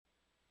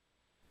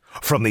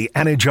from the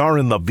Anajar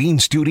and Levine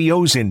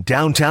Studios in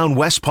downtown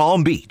West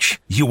Palm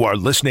Beach, you are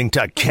listening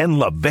to Ken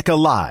LaVicka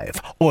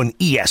Live on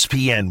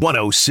ESPN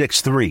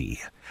 106.3.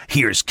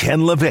 Here's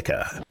Ken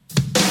LaVicka.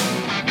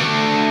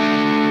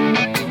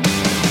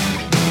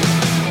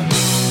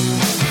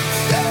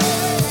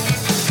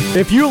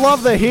 If you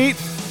love the Heat,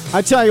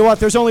 I tell you what,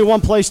 there's only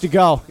one place to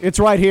go. It's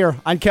right here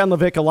on Ken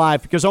LaVicka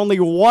Live, because only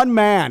one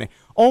man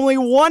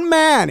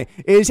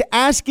is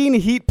asking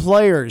Heat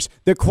players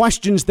the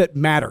questions that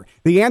matter,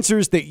 the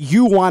answers that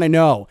you want to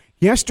know.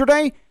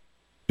 Yesterday,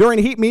 during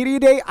Heat Media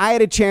Day, I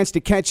had a chance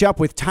to catch up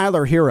with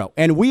Tyler Herro,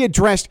 and we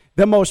addressed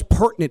the most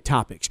pertinent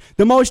topics,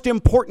 the most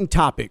important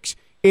topics,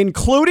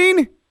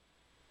 including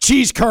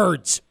cheese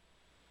curds.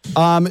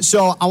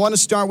 So I want to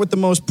start with the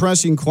most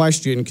pressing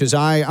question, because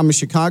I'm a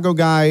Chicago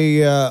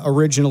guy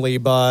originally,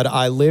 but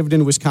I lived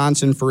in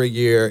Wisconsin for a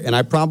year, and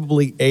I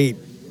probably ate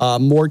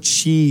more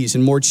cheese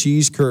and more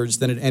cheese curds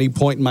than at any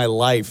point in my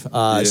life.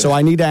 So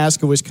I need to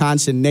ask a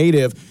Wisconsin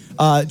native,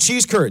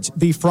 cheese curds,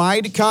 the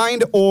fried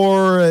kind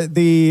or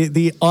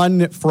the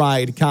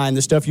unfried kind,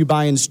 the stuff you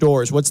buy in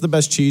stores? What's the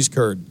best cheese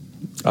curd?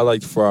 I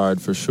like fried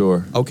for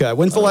sure. Okay.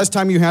 When's the last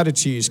time you had a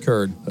cheese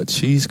curd? A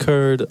cheese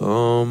curd?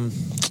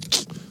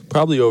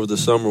 Probably over the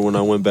summer when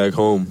I went back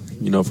home,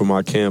 for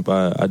my camp.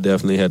 I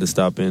definitely had to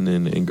stop in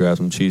and grab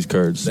some cheese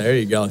curds. There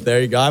you go.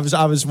 I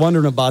was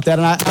wondering about that.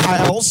 And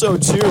I also,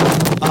 too,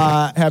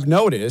 have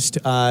noticed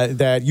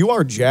that you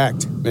are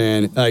jacked,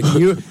 man.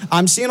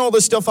 I'm seeing all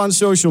this stuff on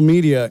social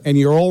media, and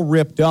you're all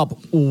ripped up.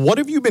 What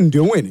have you been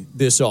doing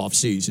this off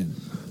season?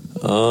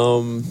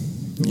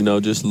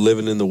 Just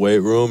living in the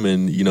weight room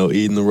and,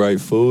 eating the right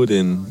food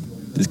and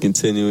just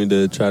continuing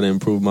to try to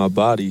improve my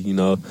body.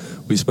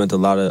 We spent a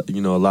lot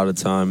of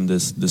time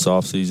this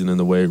off season in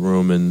the weight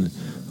room, and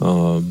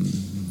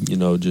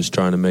just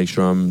trying to make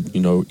sure I'm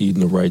eating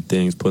the right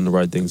things, putting the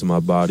right things in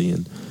my body,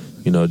 and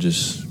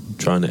just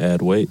trying to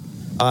add weight.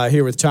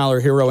 Here with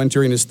Tyler Herro,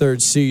 entering his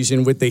third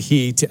season with the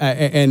Heat,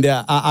 and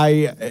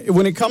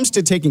when it comes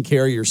to taking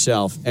care of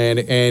yourself and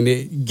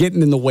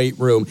getting in the weight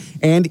room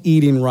and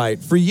eating right,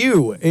 for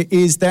you,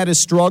 is that a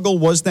struggle?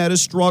 Was that a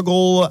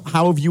struggle?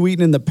 How have you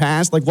eaten in the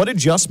past? Like, what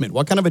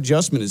kind of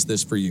adjustment is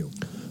this for you?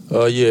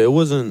 It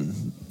wasn't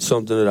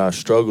something that I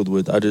struggled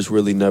with. I just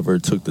really never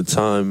took the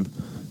time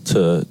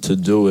to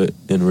do it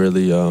and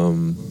really,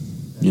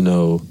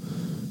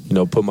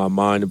 put my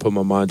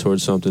mind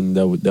towards something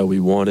that we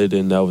wanted,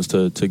 and that was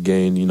to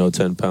gain,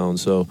 10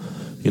 pounds. So,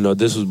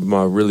 this was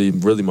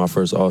my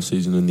first off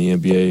season in the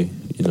NBA,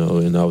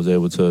 and I was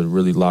able to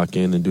really lock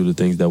in and do the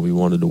things that we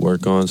wanted to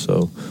work on.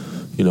 So,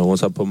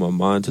 once I put my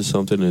mind to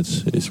something,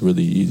 it's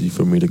really easy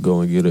for me to go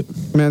and get it.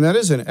 Man, that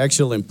is an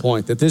excellent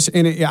point. It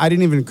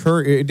didn't even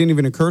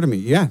occur to me.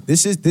 Yeah,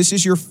 this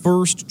is your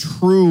first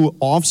true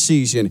off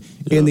season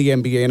in the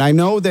NBA, and I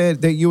know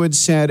that you had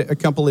said a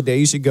couple of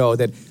days ago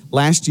that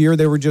last year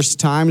there were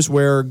just times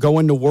where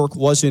going to work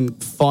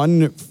wasn't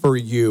fun for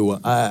you.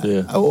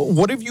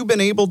 What have you been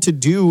able to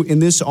do in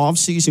this off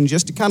season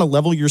just to kind of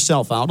level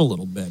yourself out a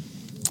little bit?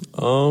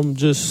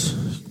 Just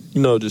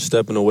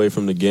stepping away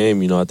from the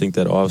game. I think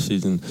that off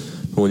season,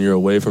 when you're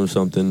away from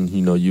something,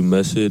 you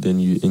miss it,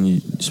 and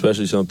you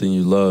especially something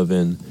you love,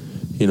 and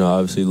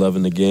obviously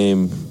loving the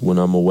game. When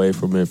I'm away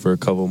from it for a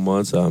couple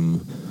months, I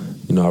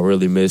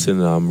really miss it,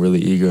 and I'm really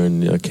eager,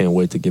 and I can't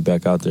wait to get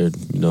back out there.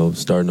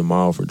 Starting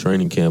tomorrow for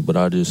training camp. But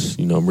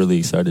I'm really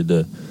excited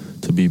to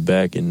be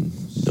back and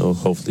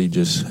hopefully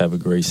just have a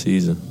great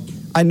season.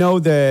 I know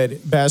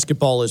that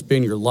basketball has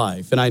been your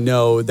life, and I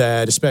know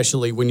that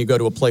especially when you go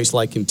to a place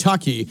like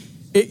Kentucky,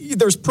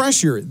 there's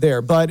pressure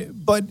there, but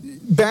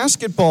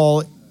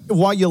basketball,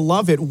 while you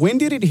love it, when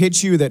did it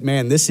hit you that,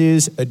 man, this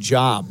is a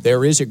job?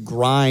 There is a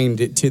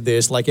grind to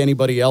this like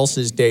anybody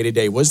else's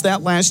day-to-day. Was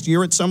that last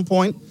year at some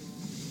point?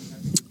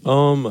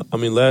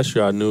 Last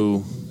year I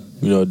knew,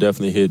 it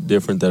definitely hit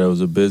different that it was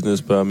a business,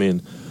 but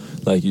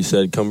like you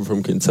said, coming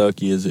from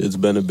Kentucky, it's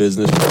been a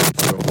business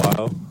for a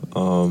while.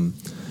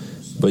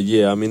 But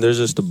yeah, there's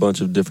just a bunch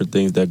of different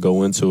things that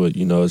go into it.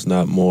 It's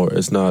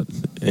not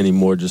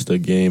anymore just a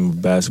game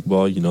of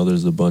basketball.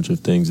 There's a bunch of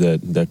things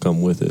that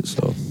come with it.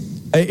 So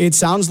it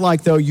sounds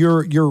like, though,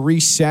 you're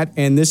reset,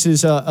 and this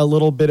is a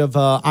little bit of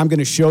a I'm going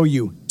to show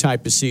you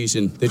type of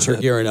season that you're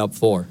gearing up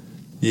for.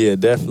 Yeah,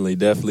 definitely.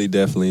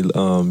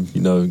 Going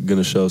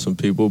to show some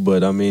people,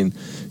 but at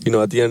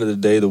the end of the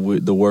day, the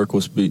work will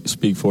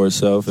speak for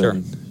itself, sure.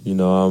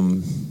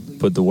 And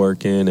put the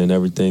work in, and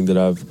everything that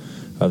I've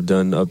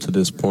done up to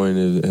this point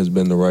has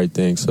been the right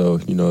thing. So,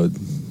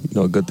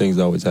 good things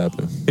always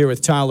happen. Here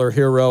with Tyler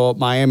Herro,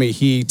 Miami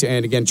Heat,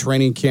 and again,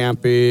 training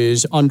camp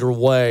is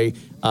underway,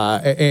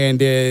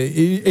 and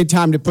it's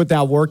time to put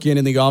that work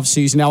in the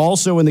offseason. Now,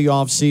 also in the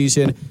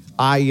offseason,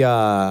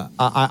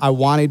 I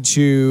wanted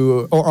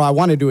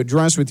to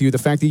address with you the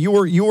fact that you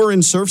were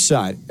in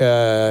Surfside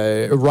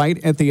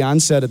right at the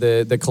onset of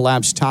the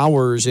collapsed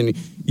towers, and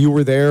you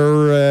were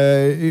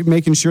there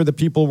making sure that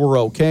people were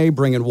okay,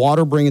 bringing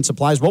water, bringing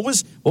supplies. What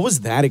was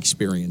that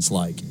experience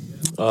like?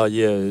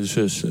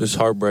 It's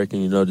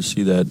heartbreaking, to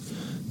see that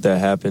that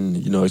happen,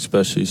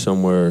 especially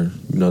somewhere,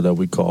 that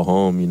we call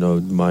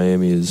home.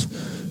 Miami is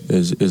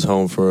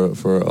home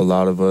for a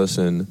lot of us,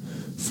 and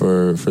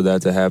for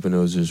that to happen, it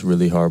was just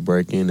really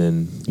heartbreaking.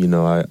 And,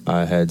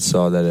 I had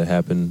saw that it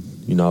happened.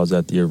 I was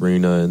at the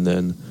arena, and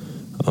then,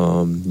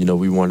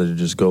 we wanted to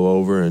just go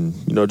over and,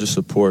 just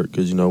support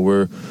because,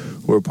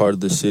 we're part of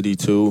the city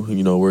too.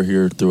 We're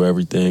here through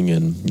everything,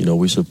 and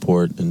we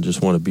support and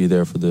just want to be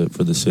there for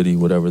the city,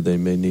 whatever they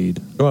may need.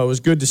 Well, it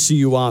was good to see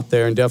you out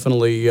there, and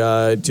definitely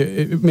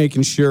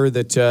making sure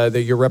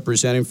that you're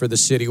representing for the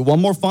city. One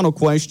more final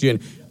question: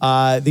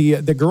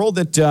 the girl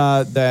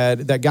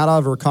that got out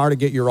of her car to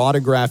get your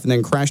autograph and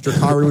then crashed her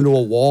car into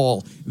a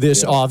wall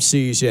this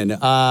offseason.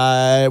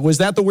 Was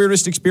that the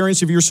weirdest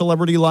experience of your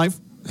celebrity life?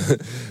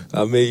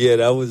 I mean, yeah,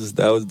 that was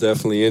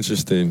definitely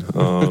interesting.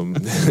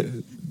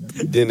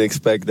 Didn't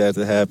expect that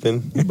to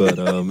happen, but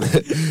I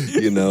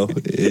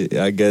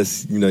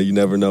guess you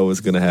never know what's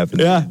going to happen.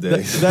 Yeah, these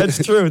days.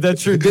 That's true.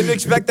 That's true. Didn't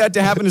expect that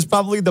to happen is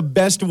probably the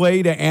best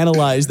way to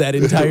analyze that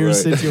entire Right.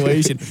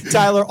 situation.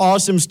 Tyler,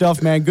 awesome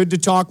stuff, man. Good to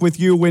talk with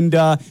you, and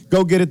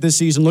go get it this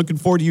season. Looking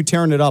forward to you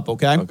tearing it up.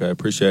 Okay. Okay,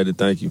 appreciate it.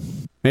 Thank you.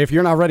 If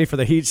you're not ready for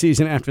the Heat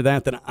season after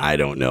that, then I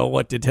don't know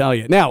what to tell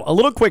you. Now, a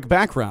little quick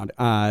background.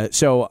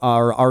 So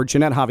our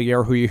Jeanette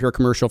Javier, who you hear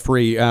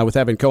commercial-free with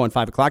Evan Cohen,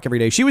 5 o'clock every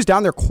day, she was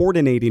down there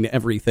coordinating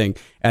everything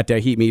at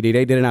Heat Media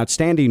Day, did an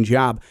outstanding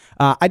job.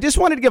 I just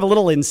wanted to give a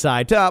little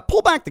insight,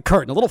 pull back the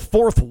curtain, a little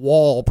fourth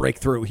wall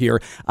breakthrough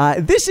here.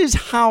 This is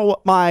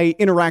how my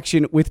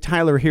interaction with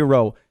Tyler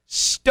Herro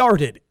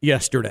started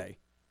yesterday.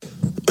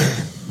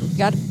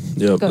 Got it?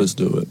 Yep, Go. let's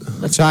do it.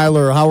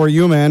 Tyler, how are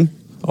you, man?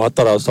 Oh, I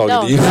thought I was talking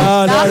No, to you.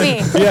 not me.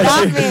 Yeah,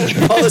 Not she- me.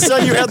 All of a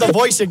sudden, you had the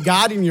voice of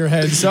God in your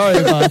head. Sorry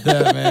about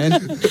that,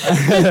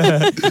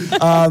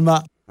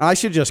 man. I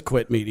should just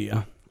quit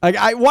media. Like,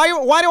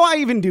 why do I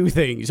even do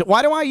things?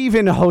 Why do I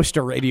even host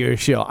a radio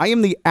show? I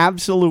am the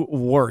absolute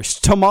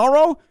worst.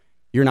 Tomorrow,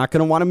 you're not going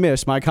to want to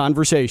miss my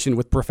conversation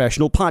with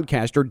professional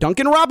podcaster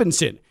Duncan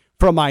Robinson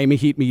from Miami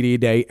Heat Media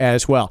Day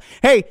as well.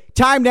 Hey,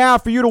 time now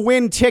for you to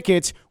win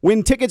tickets.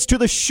 Win tickets to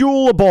the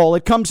Shula Bowl.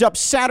 It comes up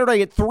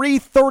Saturday at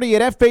 3:30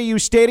 at FAU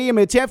Stadium.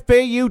 It's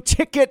FAU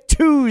Ticket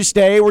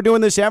Tuesday. We're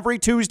doing this every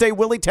Tuesday.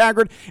 Willie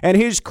Taggart and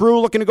his crew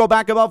looking to go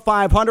back above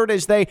 500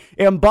 as they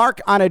embark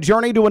on a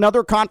journey to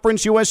another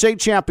Conference USA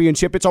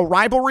championship. It's a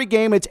rivalry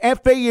game. It's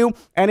FAU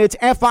and it's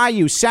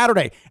FIU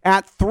Saturday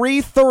at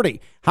 3:30.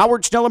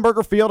 Howard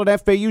Schnellenberger Field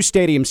at FAU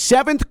Stadium.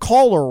 7th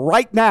caller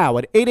right now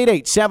at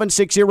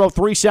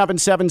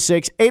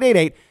 888-760-3776.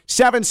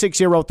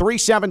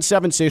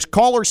 888-760-3776.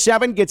 Caller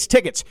 7 gets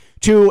tickets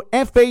to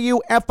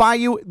FAU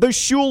FIU the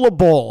Shula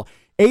Bowl.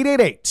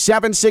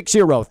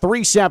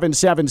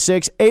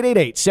 888-760-3776.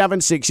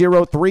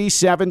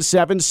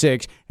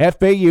 888-760-3776.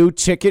 FAU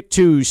Ticket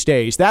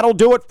Tuesdays. That'll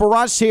do it for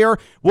us here.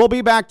 We'll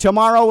be back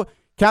tomorrow.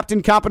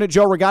 Captain Competent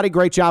Joe Rigotti,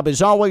 great job as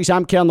always.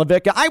 I'm Ken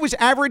LaVicka. I was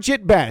average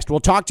at best.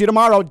 We'll talk to you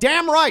tomorrow.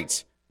 Damn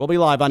right. We'll be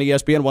live on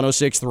ESPN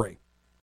 106.3.